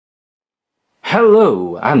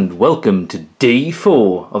Hello and welcome to day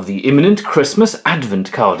 4 of the Imminent Christmas Advent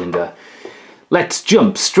Cardendar. Let's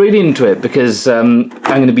jump straight into it because I'm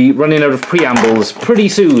going to be running out of preambles pretty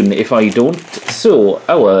soon if I don't. So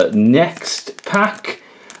our next pack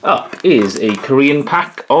up is a Korean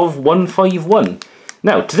pack of 151.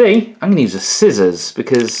 Now today I'm going to use a scissors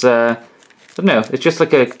because I don't know, it's just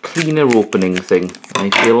like a cleaner opening thing,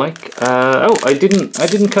 I feel like. Oh, I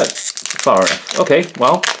didn't cut far enough. Okay,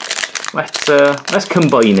 well, let's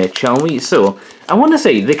combine it, shall we? So I want to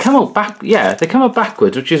say they come out they come out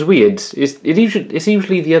backwards, which is weird. It's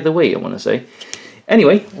usually the other way, I want to say.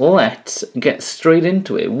 Anyway, let's get straight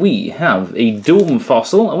into it. We have a dome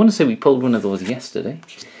fossil. I want to say we pulled one of those yesterday.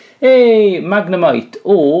 A magnemite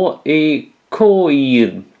or a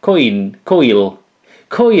coil.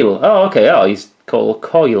 Oh, okay. Oh, he's called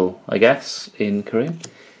coil, I guess, in Korean.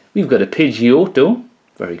 We've got a Pidgeotto.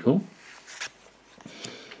 Very cool.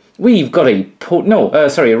 We've got a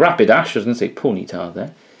Rapidash. I was going to say Ponyta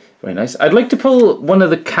there. Very nice. I'd like to pull one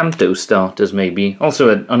of the Kanto starters, maybe. Also,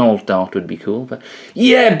 an alt art would be cool. But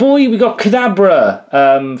yeah, boy, we got Kadabra.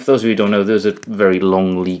 For those of you who don't know, there was a very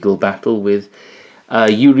long legal battle with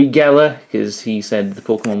Uri Geller because he said the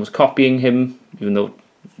Pokemon was copying him, even though,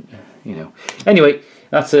 you know. Anyway,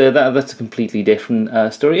 that's a completely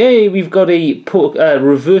different story. Hey, we've got a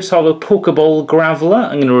reverse hollow Pokeball Graveler.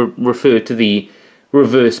 I'm going to refer to the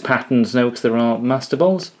reverse patterns now because there are Master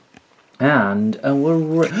Balls. And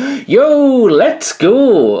yo, let's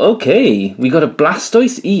go! Okay, we got a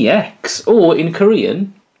Blastoise EX, or in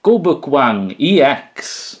Korean, Gobukwang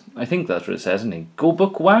EX. I think that's what it says, isn't it?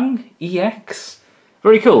 Gobukwang EX.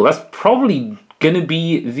 Very cool. That's probably gonna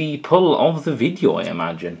be the pull of the video, I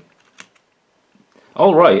imagine.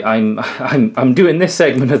 All right, I'm doing this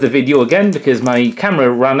segment of the video again because my camera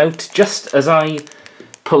ran out just as I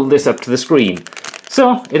pulled this up to the screen.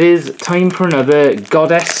 So, it is time for another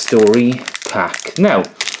Goddess Story pack. Now,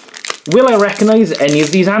 will I recognise any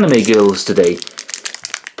of these anime girls today?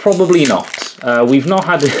 Probably not. We've not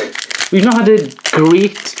had a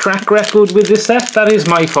great track record with this set. That is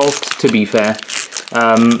my fault, to be fair.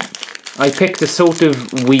 I picked a sort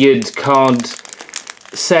of weird card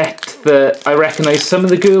set that I recognise some of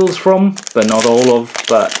the girls from, but not all of,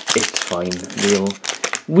 but it's fine.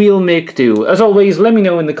 We'll make do. As always, let me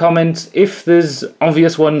know in the comments if there's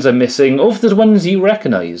obvious ones I'm missing, or if there's ones you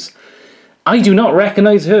recognise. I do not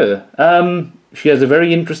recognise her. She has a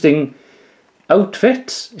very interesting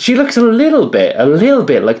outfit. She looks a little bit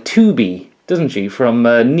like 2B, doesn't she, from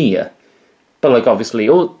Nia? But like obviously,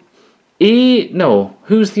 no,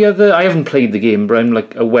 who's the other? I haven't played the game, but I'm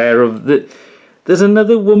like aware of there's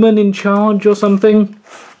another woman in charge or something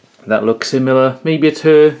that looks similar. Maybe it's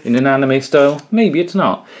her in an anime style. Maybe it's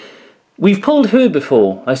not. We've pulled her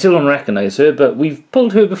before. I still don't recognise her, but we've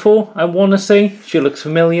pulled her before. I want to say she looks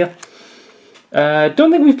familiar.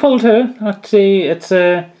 Don't think we've pulled her. I'd say it's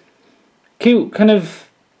a cute kind of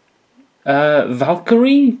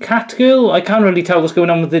Valkyrie cat girl. I can't really tell what's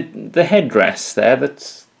going on with the headdress there.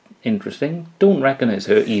 That's interesting. Don't recognise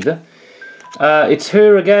her either. It's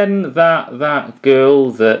her again. That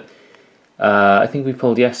girl that. I think we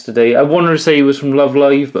pulled yesterday. I wanted to say it was from Love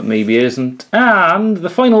Live, but maybe it isn't. And the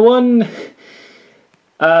final one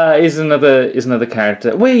is another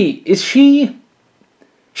character. Wait, is she?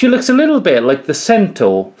 She looks a little bit like the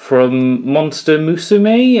centaur from Monster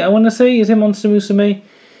Musume. I want to say, is it Monster Musume?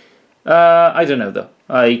 I don't know though.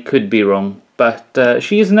 I could be wrong, but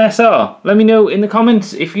she is an SR. Let me know in the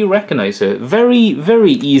comments if you recognise her. Very,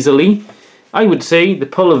 very easily, I would say the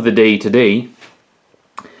pull of the day today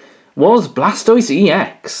was Blastoise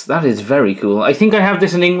EX. That is very cool. I think I have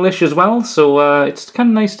this in English as well, so it's kind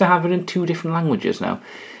of nice to have it in 2 different languages now.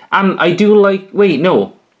 And I do like... Wait,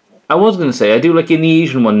 no. I was going to say, I do like in the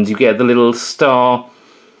Asian ones, you get the little star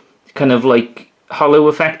kind of like hollow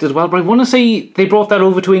effect as well. But I want to say they brought that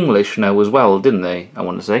over to English now as well, didn't they? I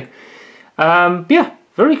want to say. Yeah,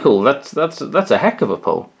 very cool. That's a heck of a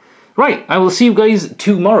pull. Right, I will see you guys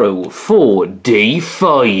tomorrow for day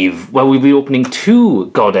 5, where we'll be opening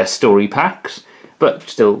 2 Goddess Story packs, but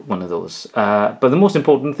still one of those. But the most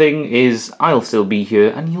important thing is I'll still be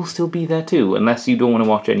here, and you'll still be there too, unless you don't want to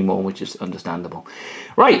watch anymore, which is understandable.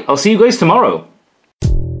 Right, I'll see you guys tomorrow.